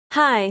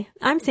Hi,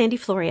 I'm Sandy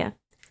Floria.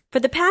 For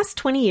the past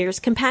 20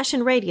 years,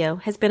 Compassion Radio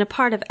has been a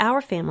part of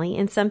our family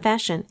in some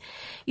fashion.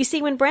 You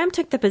see, when Bram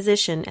took the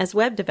position as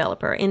web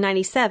developer in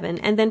 97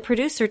 and then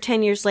producer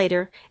 10 years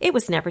later, it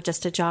was never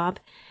just a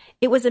job.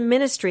 It was a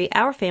ministry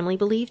our family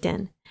believed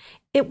in.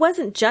 It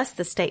wasn't just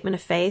the statement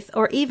of faith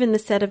or even the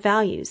set of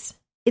values.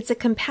 It's a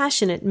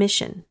compassionate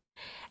mission.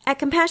 At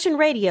Compassion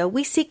Radio,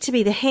 we seek to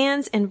be the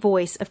hands and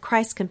voice of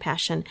Christ's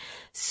compassion,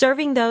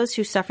 serving those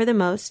who suffer the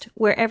most,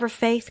 wherever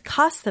faith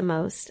costs the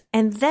most,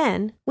 and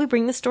then we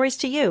bring the stories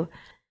to you.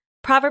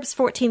 Proverbs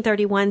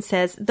 14:31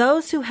 says,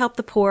 "Those who help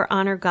the poor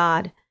honor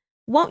God."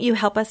 Won't you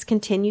help us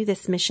continue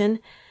this mission?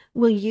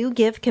 Will you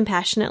give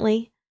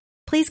compassionately?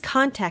 Please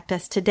contact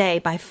us today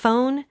by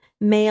phone,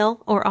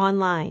 mail, or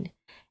online.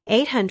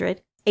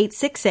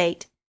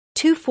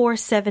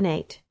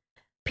 800-868-2478.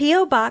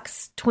 P.O.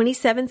 Box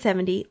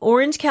 2770,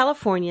 Orange,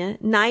 California,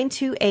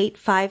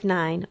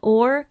 92859,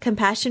 or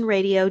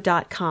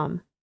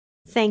CompassionRadio.com.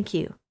 Thank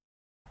you.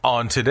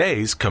 On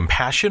today's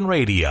Compassion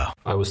Radio.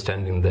 I was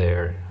standing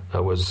there. I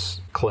was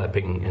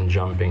clapping and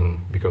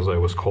jumping because I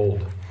was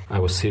cold. I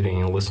was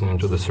sitting and listening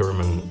to the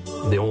sermon,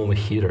 the only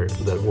heater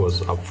that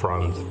was up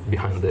front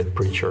behind the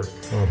preacher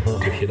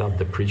to heat up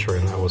the preacher,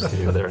 and I was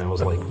sitting there and I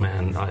was like,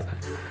 man,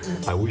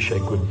 I wish I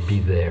could be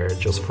there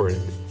just for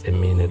a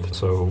minute.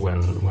 So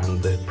when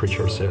the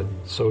preacher said,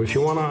 so if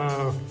you want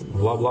to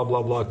blah, blah,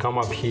 blah, blah, come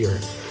up here,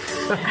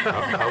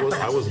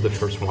 I was the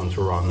first one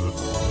to run.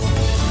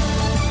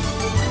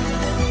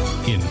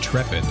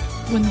 Intrepid.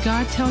 When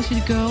God tells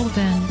you to go,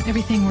 then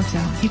everything works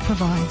out. He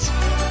provides.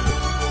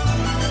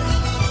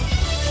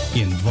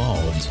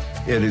 Involved.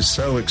 It is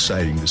so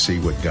exciting to see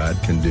what God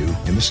can do,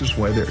 and this is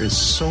why there is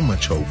so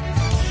much hope.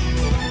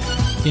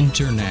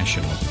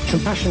 International.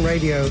 Compassion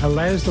Radio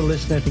allows the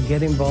listener to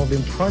get involved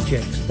in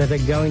projects that are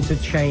going to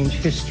change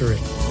history.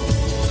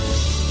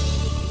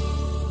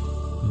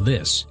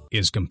 This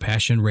is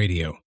Compassion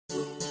Radio.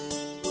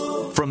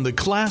 From the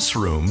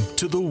classroom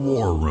to the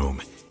war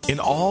room, in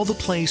all the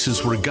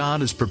places where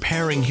God is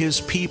preparing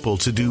His people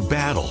to do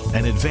battle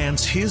and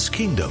advance His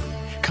kingdom,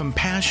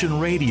 Compassion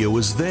Radio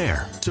is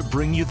there to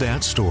bring you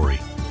that story.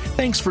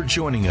 Thanks for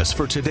joining us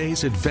for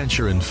today's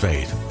adventure in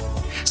faith.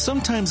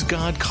 Sometimes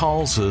God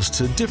calls us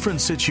to different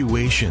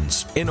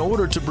situations in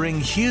order to bring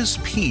His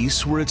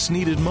peace where it's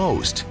needed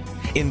most.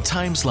 In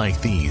times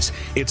like these,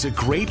 it's a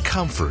great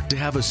comfort to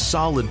have a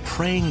solid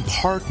praying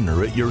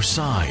partner at your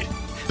side.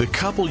 The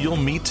couple you'll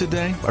meet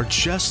today are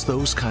just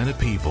those kind of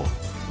people.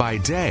 By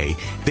day,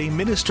 they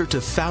minister to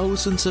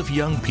thousands of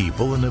young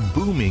people in a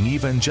booming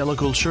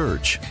evangelical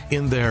church.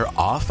 In their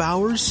off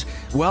hours,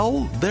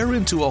 well, they're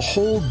into a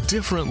whole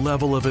different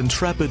level of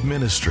intrepid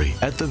ministry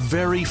at the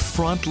very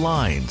front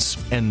lines,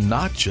 and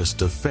not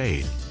just of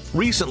faith.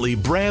 Recently,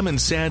 Bram and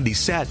Sandy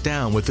sat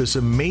down with this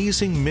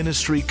amazing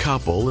ministry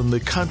couple in the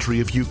country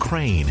of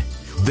Ukraine.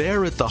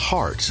 They're at the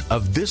heart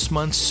of this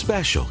month's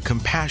special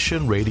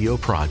Compassion Radio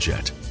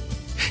project.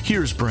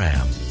 Here's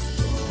Bram.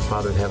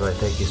 Father in heaven, I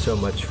thank you so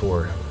much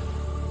for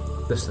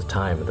this, the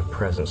time and the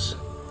presence,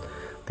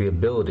 the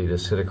ability to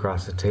sit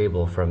across the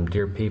table from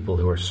dear people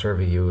who are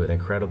serving you in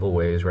incredible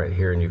ways right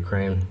here in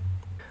Ukraine.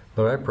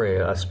 Lord, I pray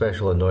a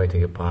special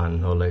anointing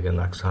upon Oleg and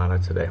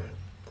Oksana today,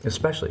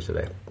 especially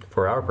today,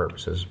 for our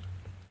purposes,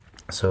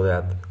 so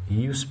that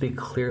you speak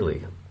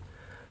clearly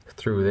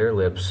through their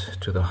lips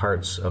to the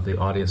hearts of the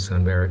audience in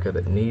America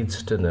that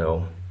needs to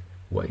know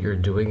what you're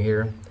doing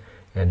here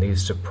and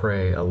needs to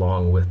pray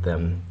along with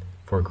them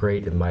for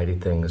great and mighty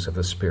things of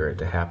the Spirit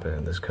to happen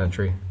in this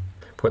country,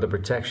 for the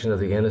protection of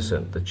the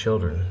innocent, the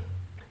children,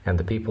 and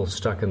the people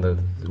stuck in the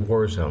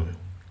war zone,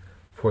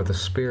 for the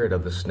spirit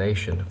of this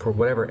nation, for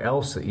whatever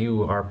else that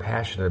you are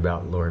passionate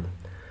about, Lord.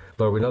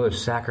 Lord, we know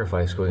there's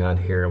sacrifice going on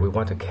here, and we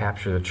want to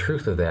capture the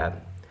truth of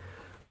that,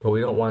 but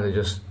we don't want to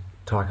just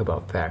talk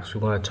about facts. We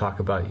want to talk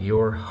about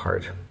your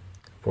heart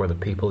for the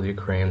people of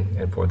Ukraine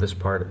and for this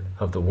part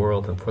of the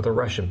world and for the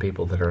Russian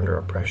people that are under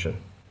oppression.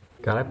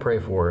 God, I pray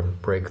for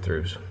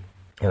breakthroughs.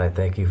 And I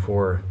thank you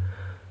for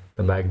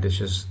the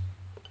Magdishes,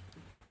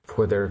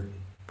 for their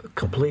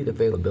complete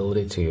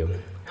availability to you.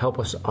 Help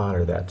us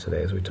honor that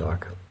today as we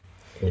talk.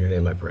 In your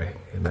name I pray.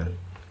 Amen.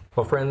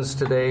 Well, friends,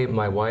 today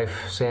my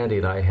wife Sandy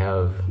and I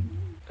have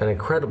an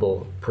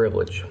incredible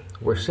privilege.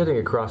 We're sitting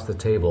across the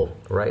table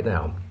right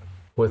now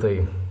with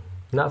a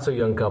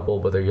not-so-young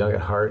couple, but they're young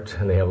at heart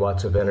and they have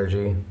lots of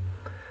energy.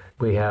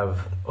 We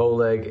have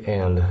Oleg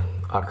and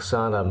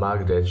Oksana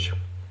Magdich.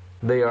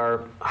 They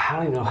are,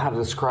 I don't know how to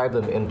describe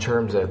them in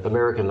terms that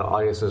American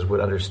audiences would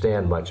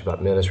understand much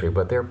about ministry,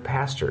 but they're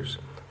pastors.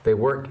 They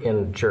work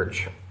in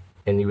church,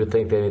 and you would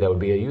think that would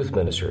be a youth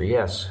minister.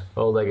 Yes,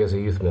 Oleg is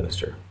a youth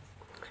minister.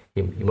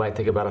 You might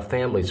think about a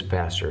family's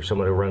pastor,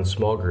 someone who runs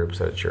small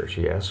groups at a church.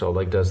 Yes,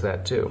 Oleg does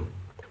that too.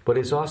 But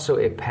he's also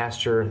a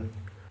pastor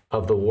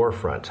of the war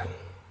front,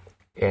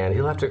 and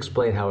he'll have to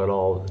explain how it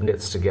all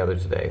knits together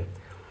today.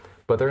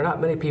 But there are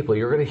not many people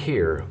you're going to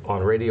hear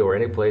on radio or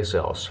anyplace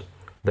else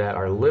that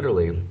are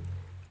literally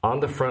on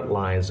the front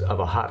lines of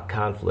a hot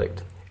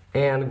conflict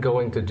and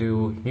going to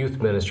do youth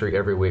ministry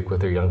every week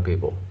with their young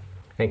people.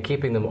 and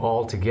keeping them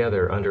all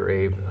together under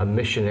a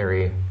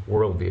missionary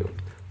worldview.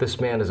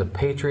 This man is a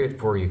patriot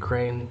for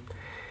Ukraine.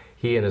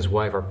 He and his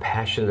wife are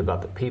passionate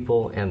about the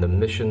people and the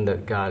mission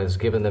that God has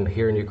given them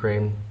here in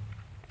Ukraine.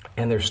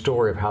 And their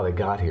story of how they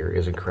got here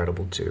is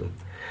incredible too.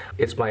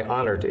 It's my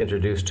honor to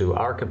introduce to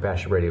our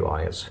Compassion Radio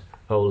audience,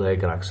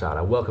 Oleg and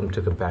Oksana. Welcome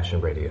to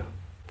Compassion Radio.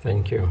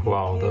 Thank you.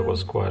 Wow, that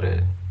was quite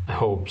a... I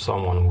hope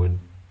someone would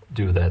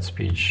do that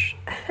speech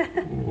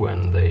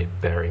when they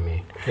bury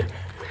me.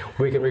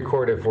 We can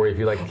record it for you if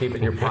you like to keep it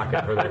in your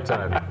pocket for that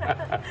time.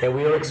 And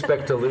we don't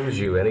expect to lose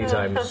you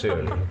anytime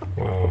soon.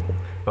 Wow.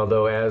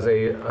 Although as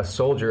a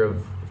soldier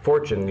of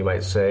fortune, you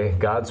might say,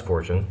 God's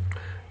fortune,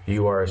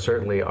 you are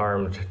certainly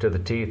armed to the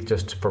teeth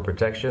just for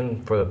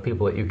protection for the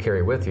people that you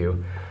carry with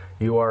you.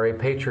 You are a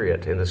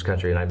patriot in this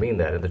country, and I mean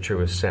that in the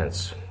truest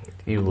sense.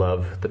 You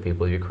love the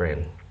people of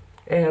Ukraine.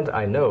 And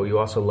I know you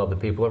also love the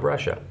people of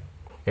Russia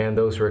and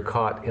those who are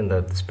caught in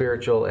the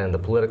spiritual and the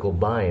political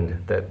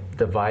bind that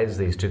divides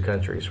these two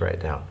countries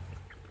right now.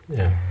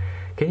 Yeah.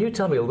 Can you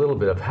tell me a little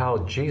bit of how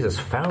Jesus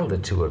found the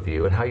two of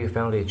you and how you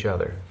found each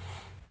other?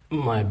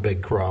 My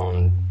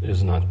background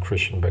is not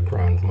Christian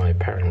background. My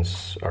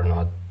parents are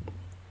not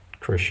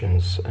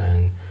Christians,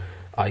 and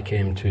I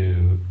came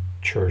to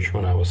church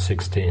when I was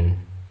 16,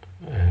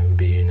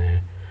 being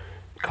a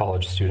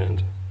college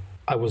student.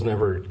 I was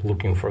never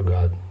looking for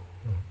God,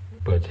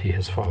 but He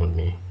has found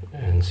me.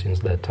 And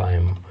since that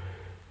time,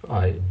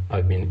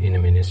 I've been in a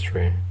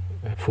ministry,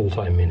 a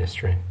full-time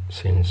ministry,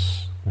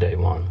 since day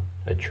one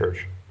at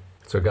church.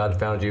 So God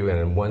found you, and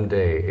in one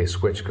day a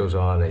switch goes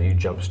on, and you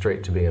jump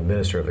straight to being a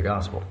minister of the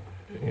gospel.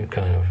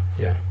 Kind of,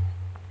 yeah.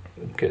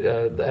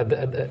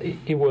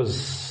 It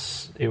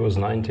was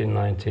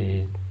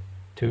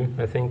 1992,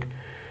 I think.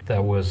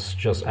 That was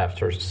just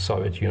after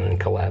Soviet Union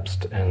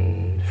collapsed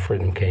and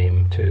freedom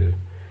came to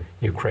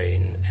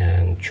Ukraine,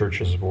 and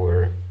churches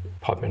were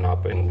popping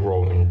up and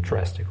growing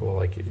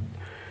drastically,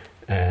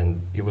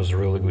 and it was a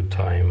really good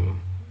time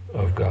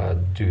of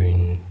God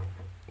doing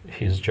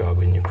His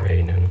job in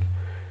Ukraine, and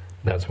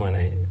that's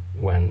when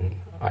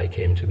I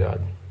came to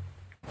God.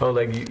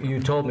 Oleg,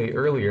 you told me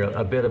earlier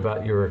a bit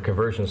about your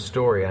conversion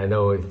story. I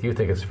know you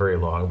think it's very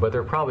long, but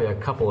there are probably a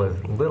couple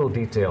of little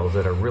details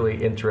that are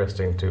really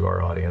interesting to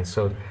our audience.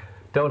 So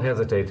don't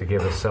hesitate to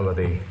give us some of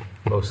the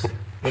most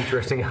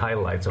interesting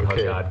highlights of how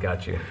God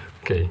got you.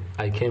 Okay,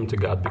 I came to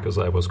God because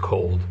I was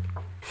cold,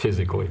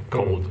 physically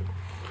cold.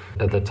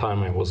 At that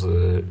time, I was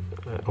a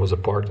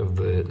part of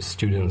the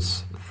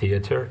students'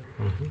 theater.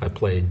 I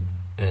played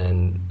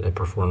and I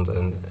performed,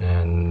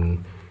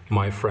 and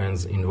my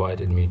friends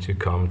invited me to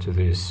come to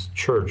this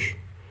church,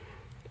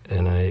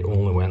 and I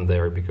only went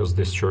there because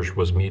this church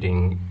was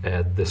meeting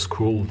at the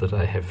school that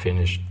I have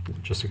finished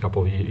just a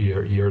couple of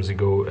years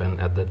ago,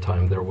 and at that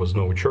time there was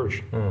no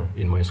church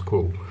in my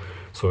school.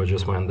 So I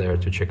just went there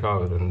to check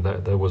out, and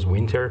that was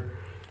winter,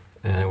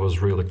 and it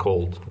was really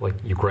cold, like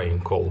Ukraine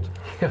cold.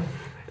 Yeah,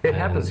 it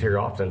happens here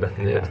often,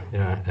 doesn't it?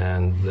 Yeah,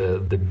 and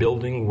the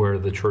building where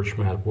the church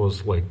met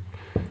was like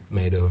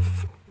made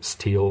of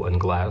steel and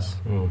glass,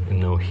 and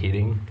no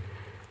heating,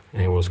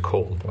 and it was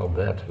cold. I'll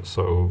bet.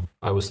 So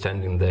I was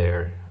standing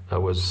there, I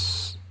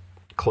was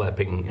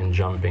clapping and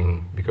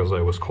jumping because I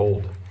was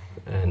cold,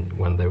 and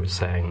when they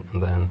sang,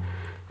 and then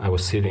I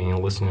was sitting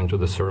and listening to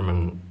the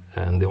sermon,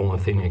 and the only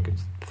thing I could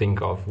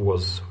think of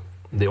was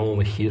the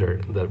only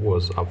heater that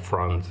was up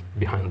front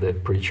behind the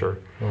preacher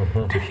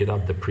to heat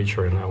up the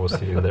preacher, and I was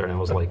sitting there and I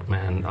was like,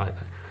 man,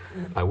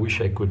 I wish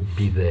I could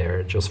be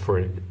there just for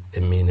a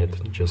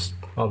minute, just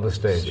on the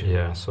stage.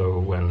 Yeah. So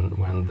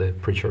when the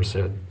preacher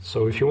said,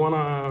 "So if you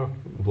wanna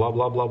blah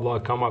blah blah blah,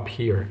 come up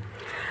here,"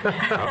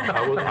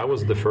 I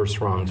was the first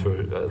one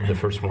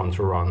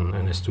to run,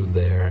 and I stood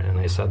there and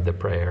I said the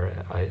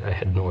prayer. I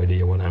had no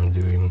idea what I'm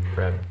doing.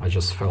 Right. I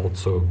just felt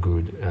so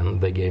good, and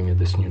they gave me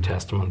this New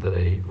Testament that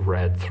I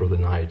read through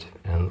the night,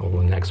 and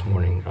only next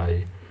morning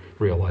I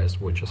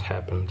realized what just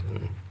happened,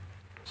 and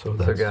so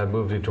God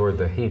moved you toward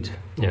the heat.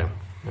 Yeah.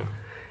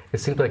 It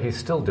seems like He's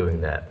still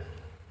doing that,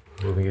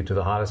 moving you to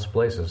the hottest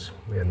places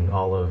in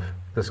all of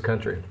this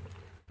country.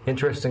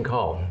 Interesting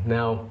call.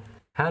 Now,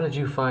 how did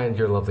you find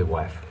your lovely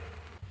wife?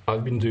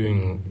 I've been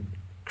doing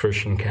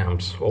Christian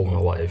camps all my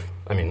life.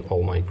 I mean,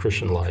 all my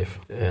Christian life.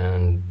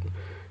 And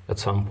at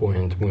some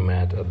point we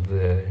met at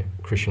the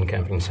Christian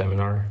camping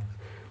seminar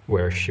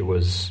where she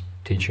was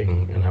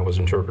teaching and I was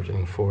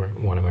interpreting for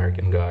one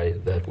American guy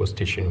that was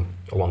teaching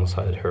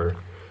alongside her.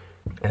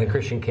 And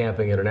Christian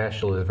Camping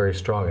International is very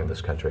strong in this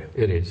country.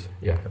 It is,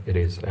 yeah, it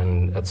is.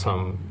 And at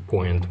some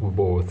point we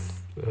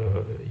both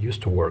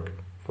used to work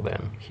for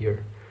them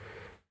here.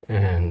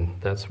 And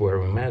that's where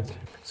we met.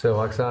 So,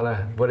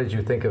 Oksana, what did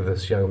you think of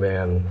this young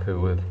man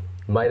who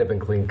might have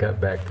been clean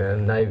cut back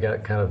then? Now you've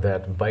got kind of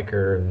that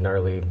biker,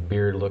 gnarly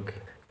beard look.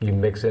 You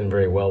mix in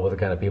very well with the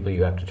kind of people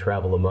you have to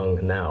travel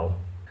among now.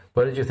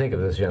 What did you think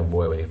of this young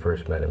boy when you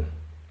first met him?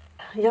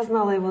 Я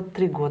знала его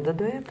 3 года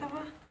до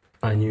этого.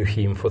 I knew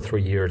him for 3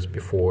 years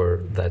before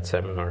that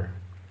seminar.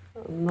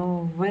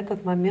 Но в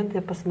этот момент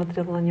я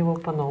посмотрела на него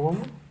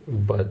по-новому.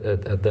 But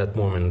at that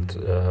moment,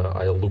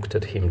 I looked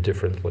at him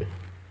differently.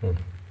 Да,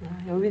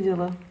 я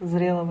увидела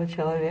зрелого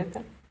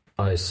человека.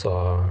 I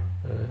saw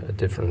a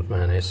different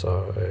man. I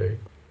saw a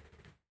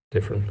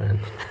different man.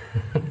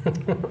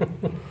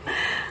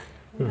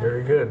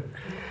 Very good.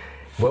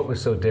 What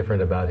was so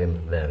different about him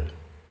then?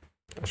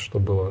 Что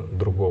было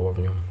другого в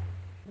нем?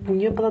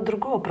 Не было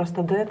другого,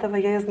 просто до этого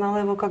я знала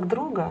его как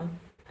друга.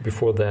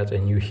 Before that, I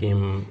knew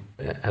him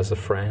as a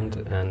friend,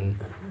 and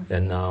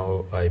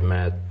now I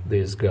met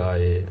this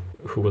guy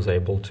who was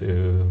able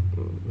to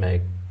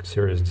make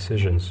serious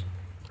decisions.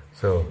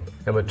 So,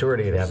 a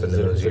maturity had happened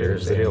in those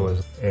years,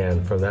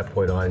 and from that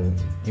point on,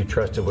 you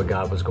trusted what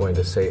God was going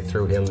to say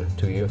through him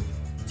to you?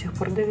 С тех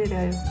пор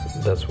доверяю.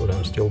 That's what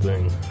I'm still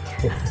doing.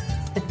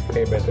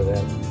 Amen to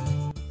that.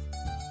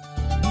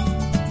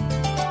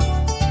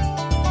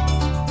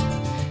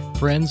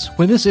 Friends,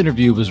 when this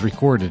interview was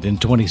recorded in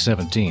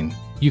 2017,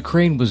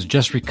 Ukraine was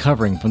just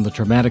recovering from the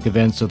traumatic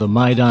events of the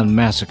Maidan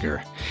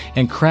massacre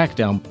and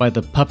crackdown by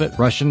the puppet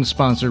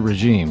Russian-sponsored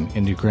regime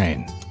in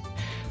Ukraine.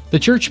 The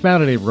church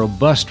mounted a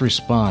robust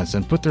response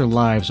and put their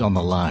lives on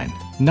the line,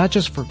 not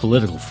just for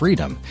political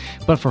freedom,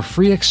 but for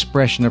free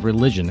expression of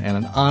religion and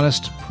an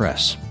honest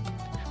press.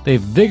 They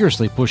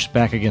vigorously pushed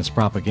back against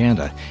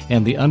propaganda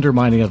and the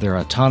undermining of their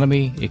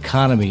autonomy,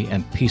 economy,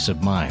 and peace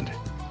of mind.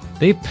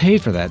 They've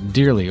paid for that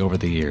dearly over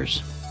the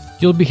years.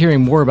 You'll be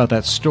hearing more about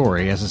that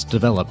story as it's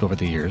developed over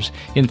the years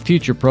in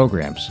future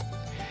programs.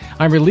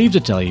 I'm relieved to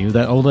tell you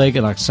that Oleg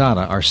and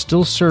Oksana are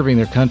still serving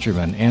their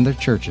countrymen and their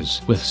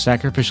churches with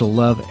sacrificial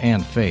love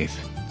and faith.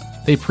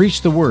 They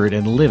preach the word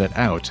and live it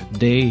out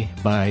day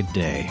by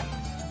day.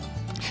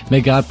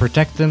 May God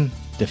protect them,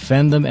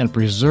 defend them, and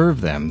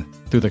preserve them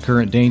through the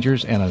current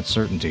dangers and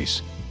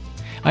uncertainties.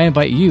 I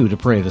invite you to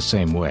pray the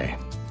same way.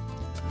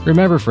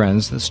 Remember,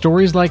 friends, that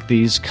stories like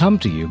these come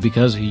to you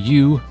because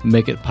you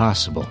make it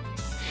possible.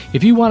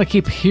 If you want to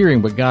keep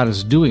hearing what God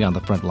is doing on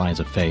the front lines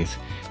of faith,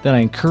 then I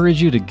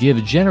encourage you to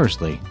give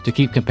generously to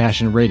keep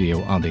Compassion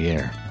Radio on the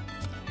air.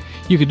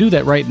 You can do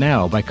that right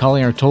now by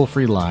calling our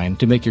toll-free line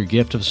to make your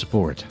gift of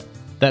support.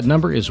 That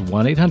number is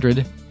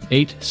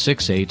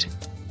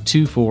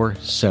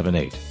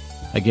 1-800-868-2478.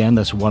 Again,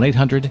 that's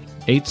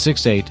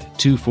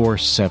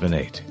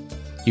 1-800-868-2478.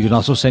 You can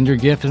also send your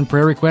gift and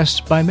prayer requests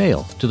by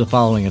mail to the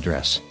following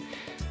address: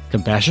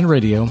 Compassion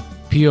Radio,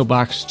 P.O.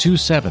 Box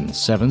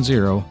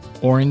 2770,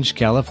 Orange,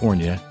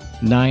 California,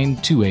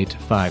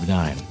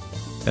 92859.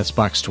 That's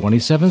Box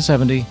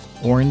 2770,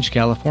 Orange,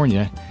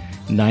 California,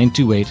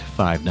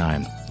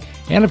 92859.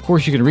 And of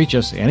course, you can reach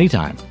us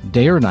anytime,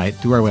 day or night,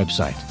 through our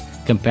website,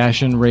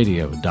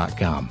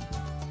 CompassionRadio.com.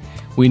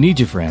 We need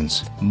you,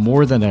 friends,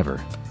 more than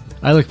ever.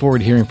 I look forward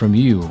to hearing from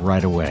you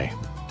right away.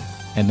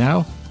 And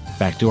now,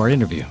 back to our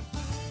interview.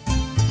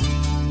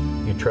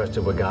 You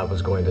trusted what God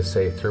was going to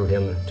say through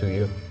him to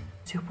you?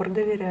 С тех пор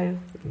доверяю.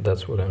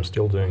 That's what I'm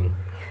still doing.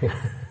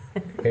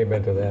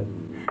 Amen to that.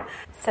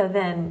 So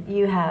then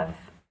you have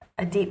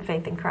a deep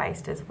faith in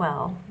Christ as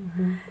well.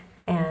 Mm-hmm.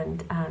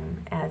 And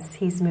as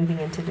he's moving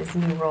into this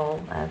new role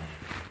of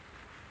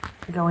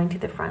going to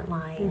the front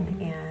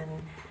line,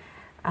 and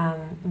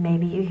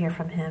maybe you hear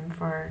from him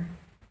for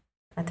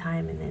a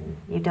time and then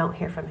you don't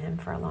hear from him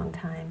for a long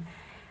time.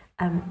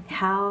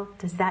 How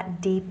does that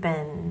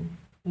deepen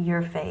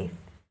your faith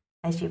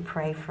as you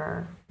pray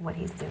for what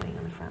he's doing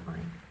on the front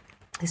line?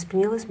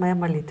 Изменилась моя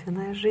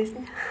молитвенная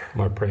жизнь.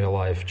 My prayer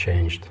life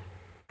changed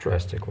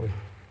drastically.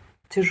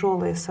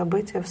 Тяжелые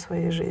события в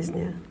своей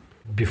жизни.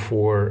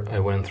 Before I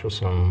went through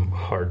some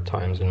hard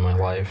times in my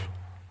life.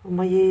 В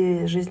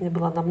моей жизни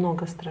была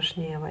намного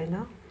страшнее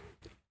война.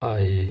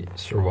 I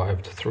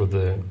survived through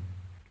the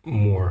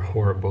more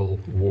horrible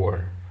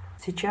war.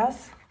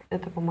 Сейчас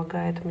это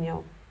помогает мне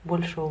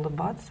больше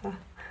улыбаться.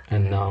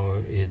 And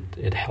now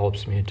it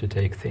helps me to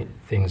take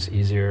things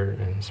easier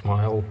and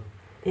smile.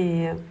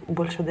 И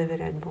больше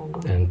доверять Богу.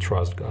 And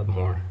trust God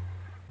more.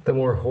 The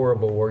more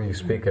horrible war you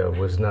speak of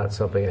was not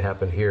something that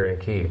happened here in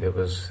Kyiv. It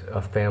was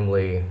a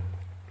family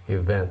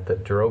event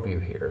that drove you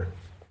here,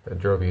 that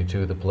drove you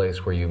to the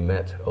place where you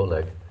met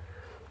Oleg.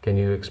 Can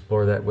you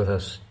explore that with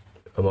us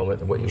a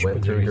moment, what you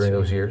went through during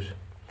those years?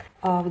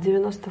 В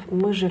 90-х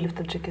мы жили в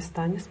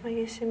Таджикистане с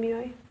моей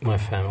семьей. My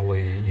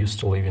family used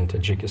to live in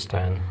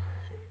Tajikistan.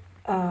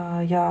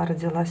 Я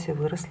родилась и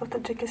выросла в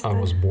Таджикистане. I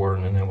was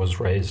born and I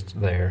was raised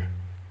there.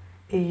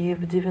 И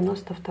в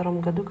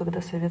 92-м году,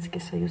 когда Советский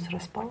Союз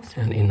распался,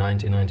 And in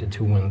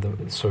 1992, when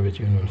the Soviet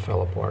Union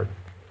fell apart,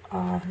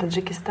 в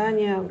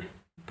Таджикистане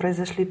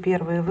произошли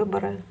первые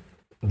выборы.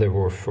 There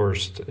were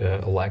first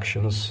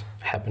elections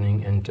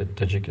happening in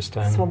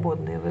Tajikistan.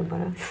 Свободные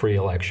выборы. Free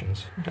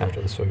elections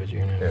after the Soviet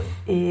Union. Yeah.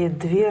 И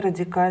две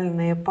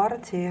радикальные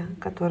партии,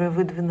 которые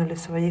выдвинули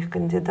своих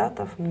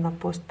кандидатов на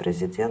пост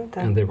президента.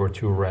 And there were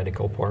two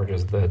radical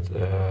parties that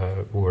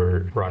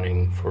were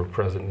running for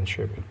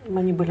presidency.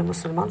 Они были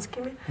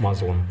мусульманскими.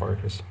 Muslim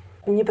parties.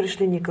 Не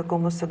пришли ни к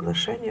какому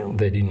соглашению.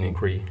 They didn't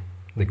agree.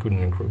 They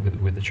couldn't agree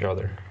with each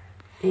other.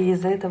 И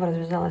из-за этого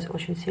развязалась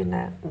очень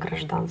сильная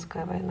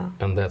гражданская война.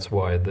 And that's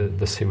why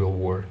the civil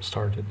war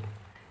started.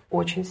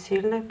 очень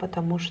сильной,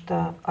 потому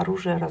что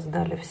оружие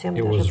раздали всем,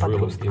 It даже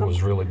was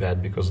подросткам. really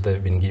bad because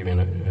they've been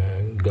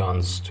giving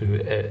guns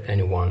to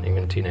anyone,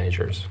 even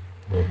teenagers.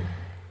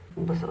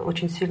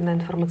 Очень сильная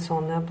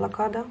информационная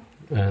блокада.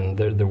 And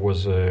there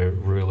was a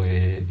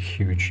really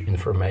huge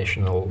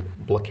informational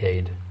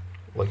blockade.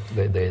 Like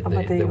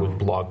they would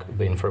block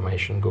the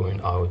information going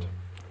out.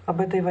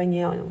 Об этой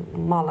войне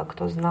мало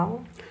кто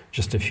знал.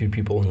 Just a few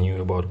people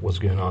knew about what's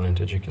going on in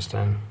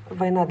Tajikistan.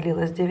 Война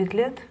длилась 9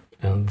 лет.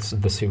 And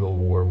the civil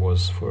war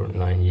was for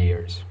 9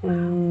 years.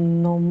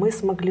 Но мы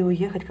смогли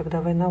уехать, когда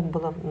война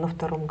была на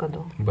 2-м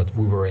году. But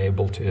we were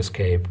able to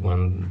escape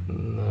when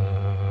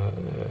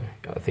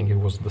I think it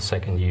was the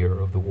 2nd year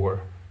of the war.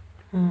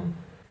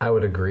 I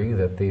would agree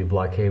that the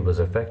blockade was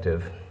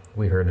effective.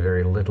 We heard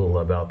very little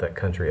about that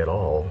country at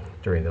all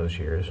during those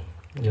years.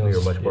 We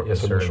were much more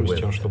concerned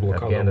with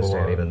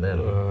Afghanistan even then.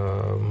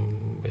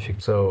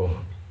 So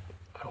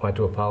I want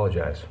to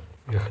apologize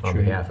on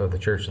behalf of the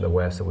church in the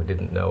West that we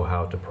didn't know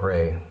how to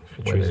pray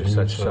when there's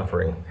such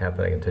suffering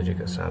happening in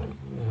Tajikistan.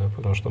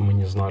 Потому что мы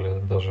не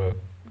знали даже,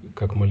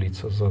 как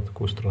молиться за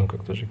такую страну,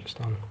 как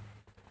Таджикистан.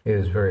 It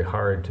is very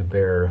hard to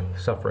bear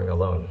suffering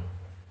alone.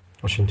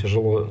 Очень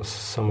тяжело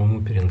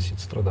самому переносить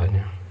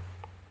страдания.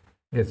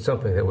 It's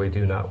something that we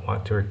do not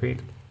want to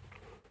repeat.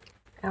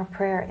 Our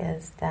prayer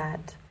is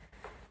that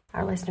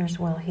our listeners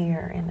will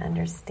hear and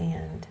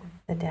understand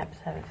the depth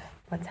of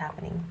what's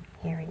happening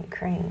here in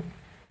Ukraine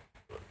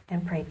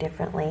and pray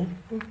differently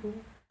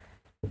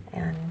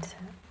and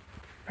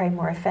pray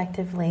more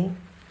effectively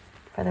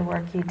for the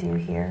work you do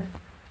here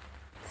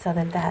so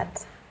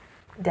that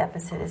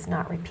deficit is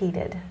not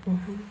repeated.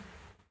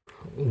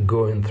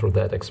 Going through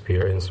that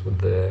experience with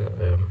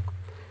the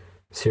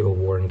civil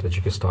war in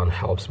Tajikistan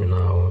helps me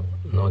now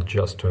not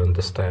just to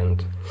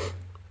understand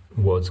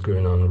what's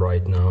going on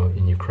right now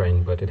in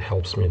Ukraine, but it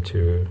helps me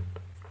to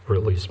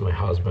release my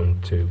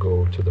husband to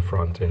go to the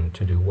front and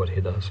to do what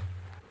he does.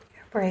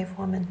 You're a brave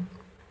woman.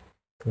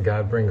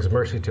 God brings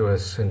mercy to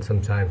us, and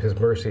sometimes His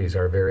mercies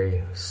are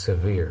very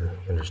severe.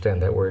 You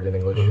understand that word in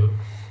English?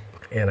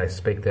 And I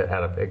speak that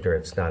out of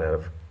ignorance, not out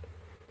of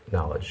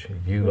knowledge.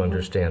 You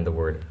understand the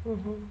word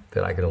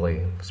that I can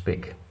only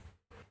speak.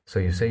 So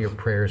you say your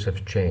prayers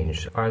have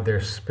changed. Are there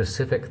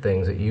specific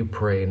things that you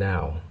pray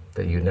now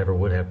that you never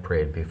would have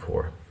prayed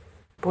before?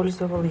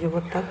 Пользовал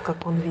его так,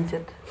 как он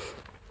видит.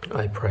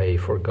 I pray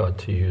for God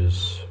to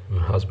use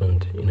my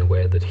husband in a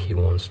way that He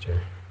wants to.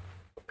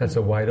 That's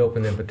a wide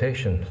open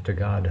invitation to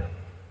God.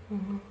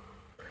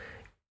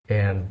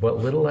 And what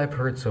little I've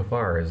heard so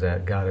far is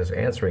that God is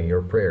answering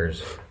your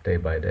prayers day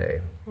by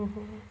day.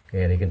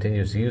 And He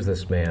continues to use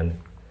this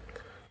man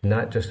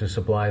not just to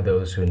supply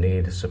those who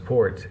need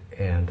support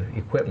and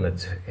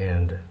equipment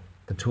and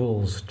the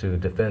tools to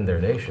defend their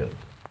nation,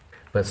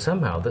 but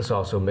somehow this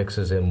also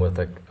mixes in with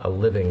a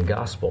living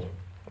gospel,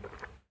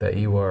 that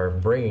you are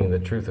bringing the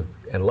truth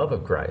and love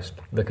of Christ,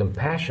 the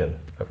compassion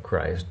of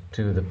Christ,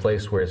 to the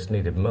place where it's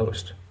needed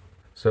most.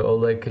 So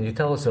Oleg, can you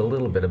tell us a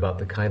little bit about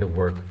the kind of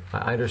work?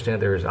 I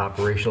understand there's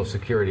operational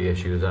security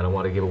issues. I don't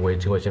want to give away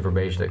too much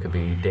information that could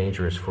be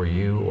dangerous for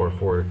you or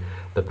for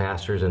the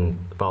pastors and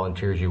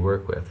volunteers you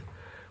work with.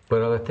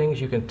 But are there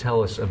things you can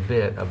tell us a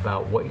bit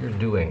about what you're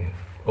doing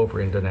over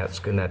in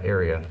Donetsk, in that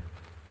area,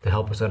 to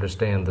help us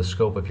understand the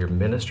scope of your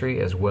ministry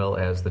as well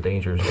as the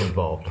dangers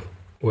involved?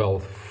 Well,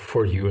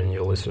 for you and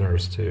your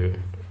listeners to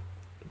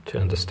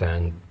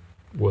understand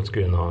what's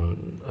going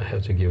on, I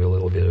have to give a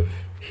little bit of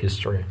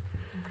history.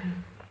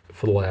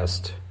 For the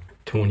last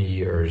 20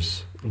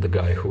 years, the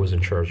guy who was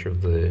in charge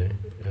of the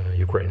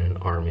Ukrainian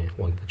army,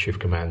 like the chief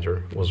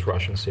commander, was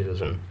Russian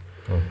citizen.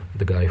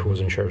 The guy who was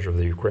in charge of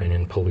the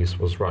Ukrainian police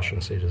was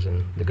Russian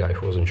citizen. The guy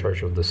who was in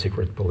charge of the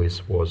secret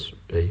police was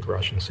a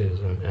Russian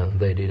citizen, and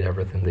they did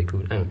everything they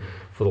could. And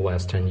for the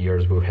last 10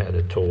 years, we've had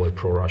a totally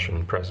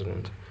pro-Russian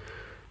president.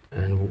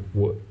 And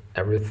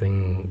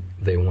everything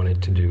they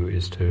wanted to do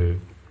is to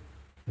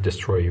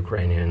destroy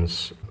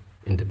Ukrainians'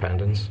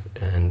 independence.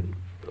 And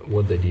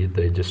what they did,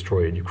 they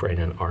destroyed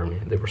Ukrainian army.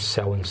 They were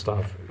selling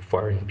stuff,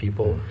 firing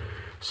people.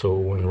 So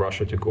when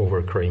Russia took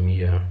over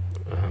Crimea,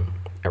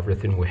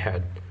 everything we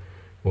had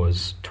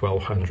was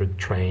 1,200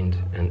 trained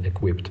and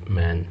equipped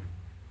men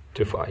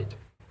to fight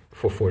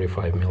for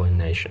 45 million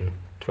nation,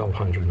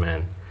 1,200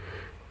 men.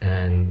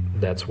 And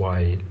that's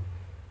why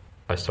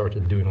I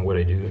started doing what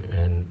I do,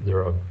 and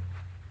there are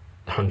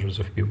hundreds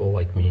of people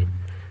like me.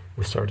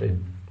 We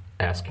started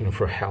asking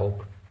for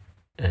help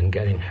and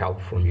getting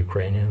help from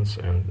Ukrainians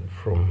and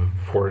from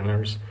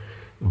foreigners,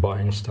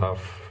 buying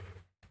stuff,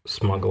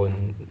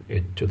 smuggling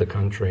it to the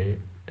country,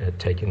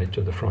 taking it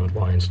to the front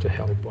lines to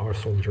help our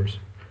soldiers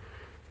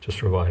to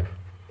survive.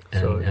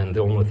 And the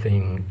only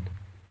thing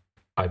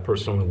I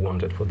personally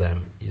wanted for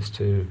them is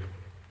to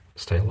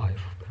stay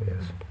alive.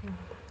 Yes.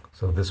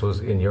 So this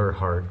was in your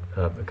heart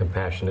a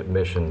compassionate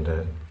mission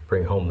to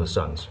bring home the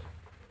sons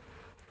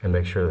and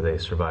make sure that they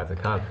survive the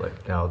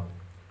conflict. Now,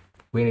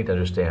 we need to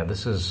understand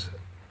this is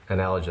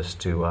analogous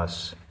to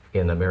us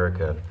in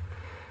America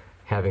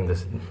having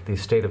the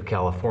state of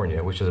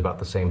California, which is about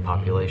the same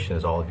population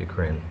as all of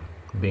Ukraine.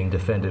 being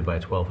defended by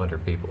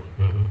 1,200 people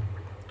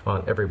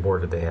on every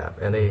border they have.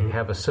 And they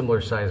have a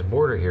similar sized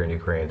border here in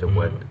Ukraine to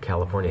what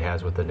California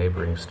has with the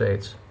neighboring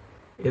states.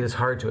 It is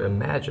hard to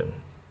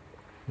imagine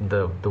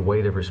the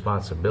weight of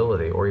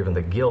responsibility or even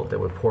the guilt that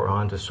would pour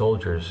onto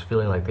soldiers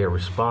feeling like they're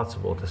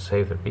responsible to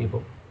save their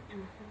people.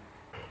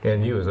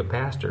 And you as a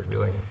pastor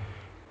feeling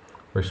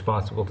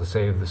responsible to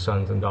save the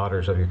sons and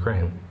daughters of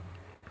Ukraine.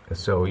 And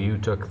so you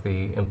took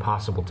the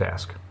impossible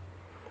task.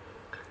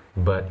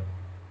 But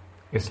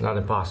it's not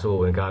impossible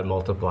when God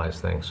multiplies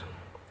things.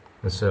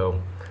 And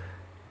so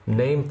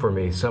name for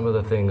me some of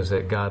the things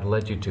that God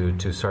led you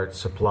to start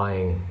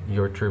supplying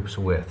your troops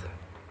with.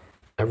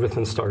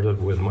 Everything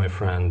started with my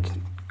friend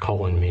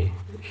calling me.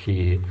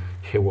 He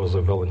was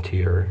a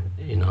volunteer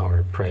in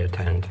our prayer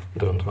tent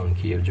downtown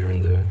Kiev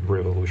during the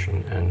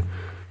revolution, and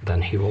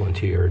then he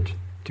volunteered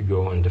to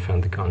go and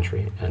defend the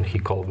country. And he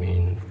called me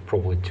in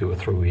probably 2 or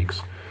 3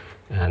 weeks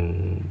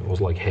and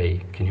was like,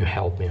 "Hey, can you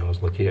help me?" I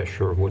was like, "Yeah,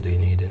 sure, what do you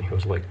need?" And he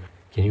was like,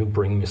 "Can you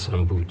bring me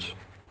some boots?"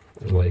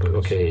 I was like,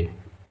 "Okay,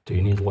 do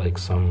you need like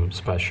some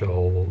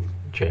special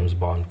James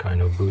Bond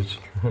kind of boots?"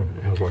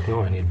 And I was like,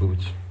 "No, I need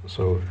boots."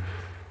 So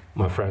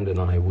my friend and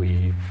I,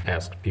 we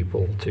asked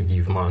people to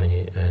give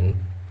money, and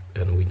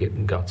we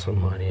got some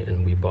money,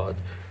 and we bought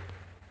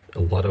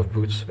a lot of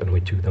boots, and we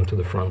took them to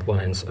the front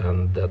lines.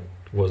 And that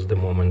was the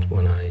moment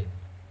when I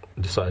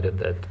decided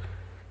that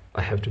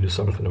I have to do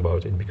something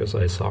about it, because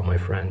I saw my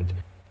friend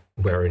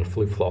wearing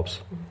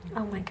flip-flops,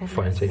 oh my goodness,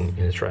 fighting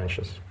in the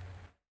trenches.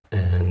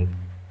 And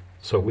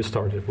so we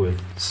started with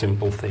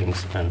simple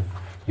things, and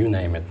you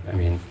name it. I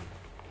mean,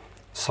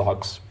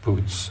 socks,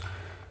 boots,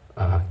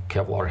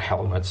 Kevlar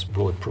helmets,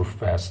 bulletproof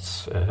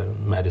vests,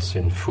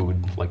 medicine,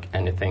 food, like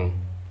anything.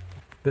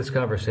 This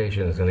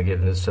conversation is going to get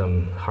into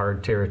some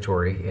hard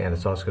territory, and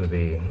it's also going to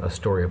be a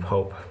story of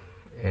hope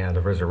and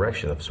a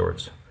resurrection of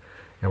sorts.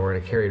 And we're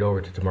going to carry it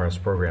over to tomorrow's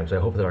programs. I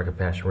hope that our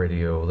Compassion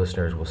Radio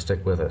listeners will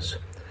stick with us.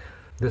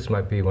 This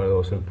might be one of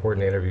those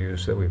important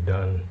interviews that we've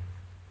done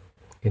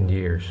in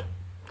years.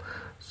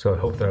 So I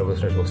hope that our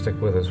listeners will stick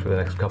with us for the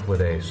next couple of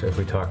days as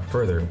we talk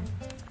further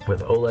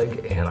with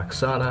Oleg and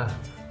Oksana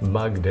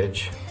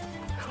Magdych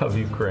of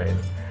Ukraine.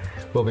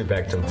 We'll be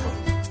back tomorrow.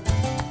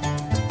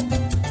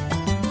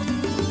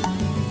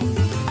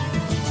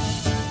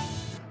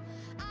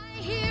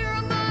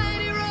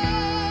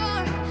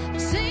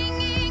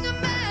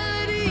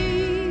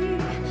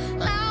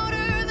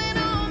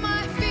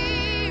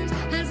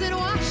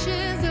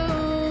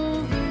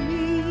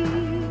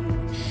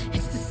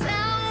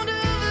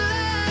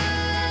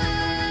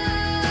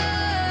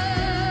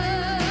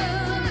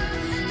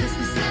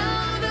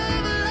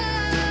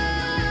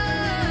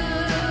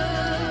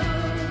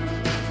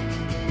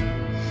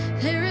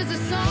 Hey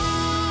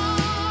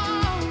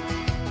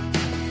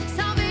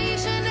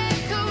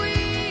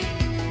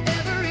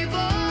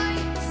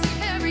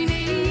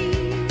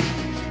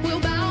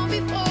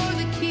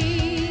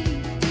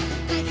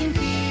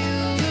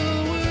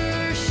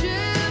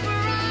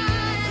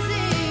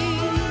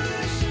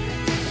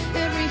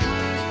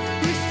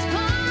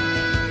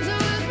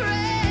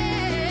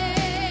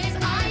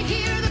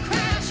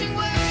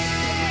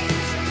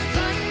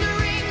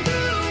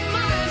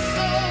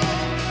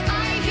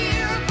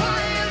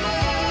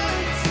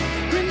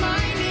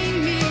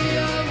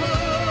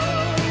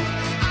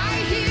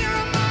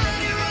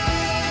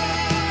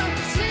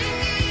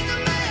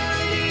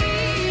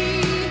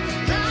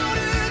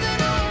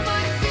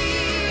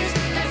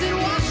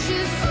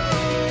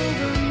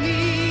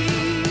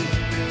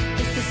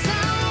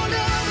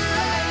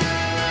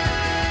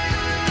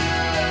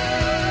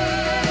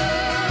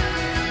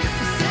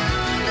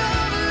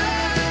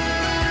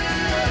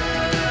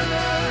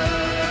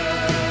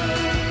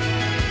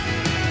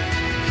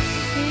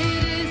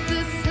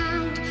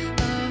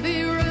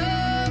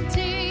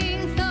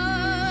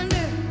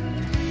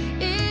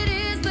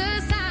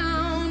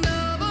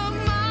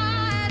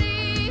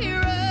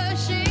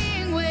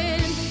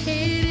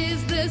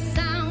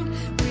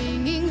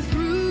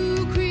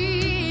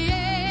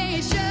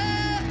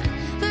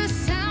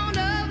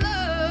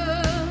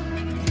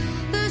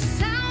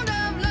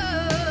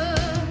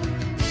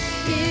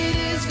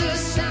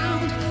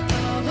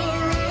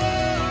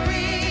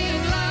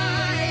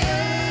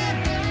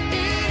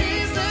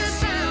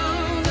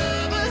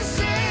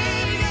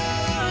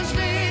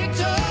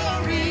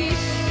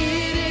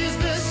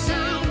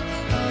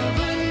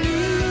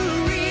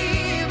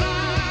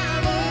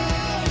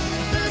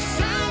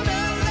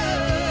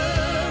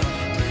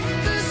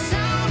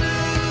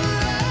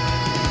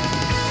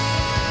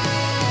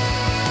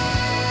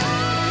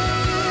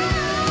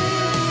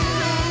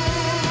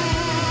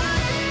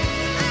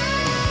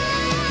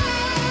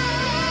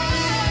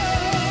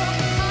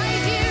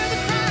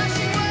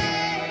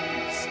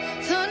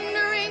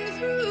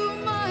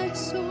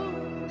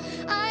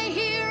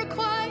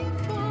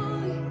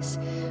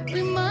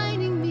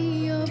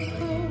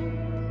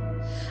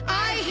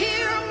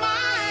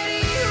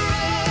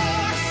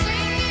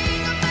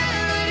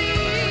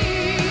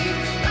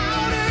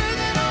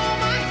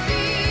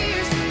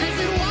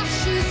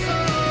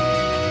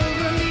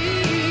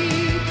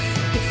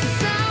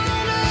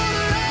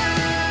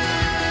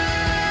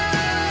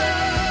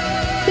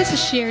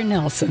Cher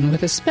Nelson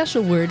with a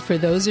special word for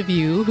those of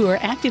you who are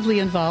actively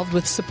involved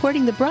with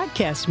supporting the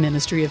broadcast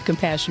ministry of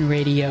Compassion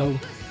Radio.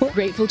 We're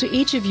grateful to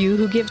each of you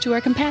who give to our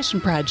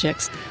compassion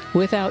projects.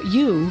 Without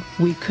you,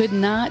 we could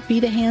not be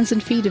the hands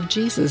and feet of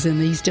Jesus in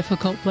these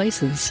difficult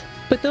places.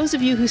 But those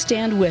of you who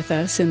stand with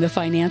us in the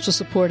financial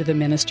support of the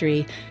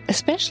ministry,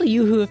 especially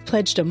you who have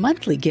pledged a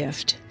monthly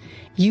gift,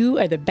 you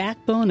are the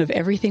backbone of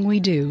everything we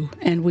do,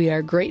 and we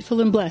are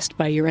grateful and blessed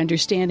by your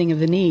understanding of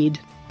the need.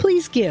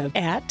 Please give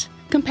at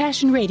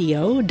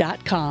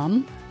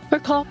CompassionRadio.com or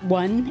call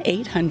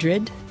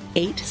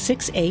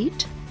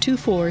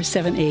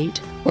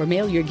 1-800-868-2478 or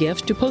mail your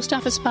gift to Post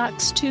Office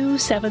Box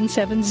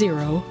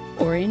 2770,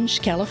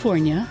 Orange,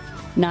 California,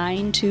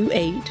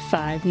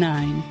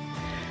 92859.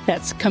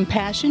 That's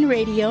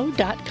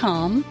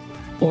CompassionRadio.com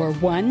or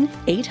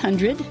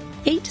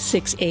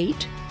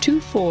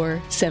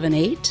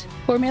 1-800-868-2478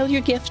 or mail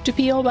your gift to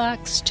P.O.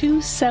 Box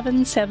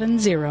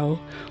 2770,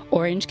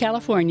 Orange,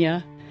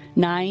 California,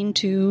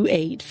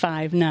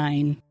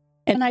 92859.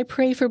 And I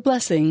pray for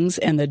blessings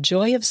and the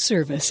joy of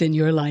service in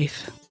your life.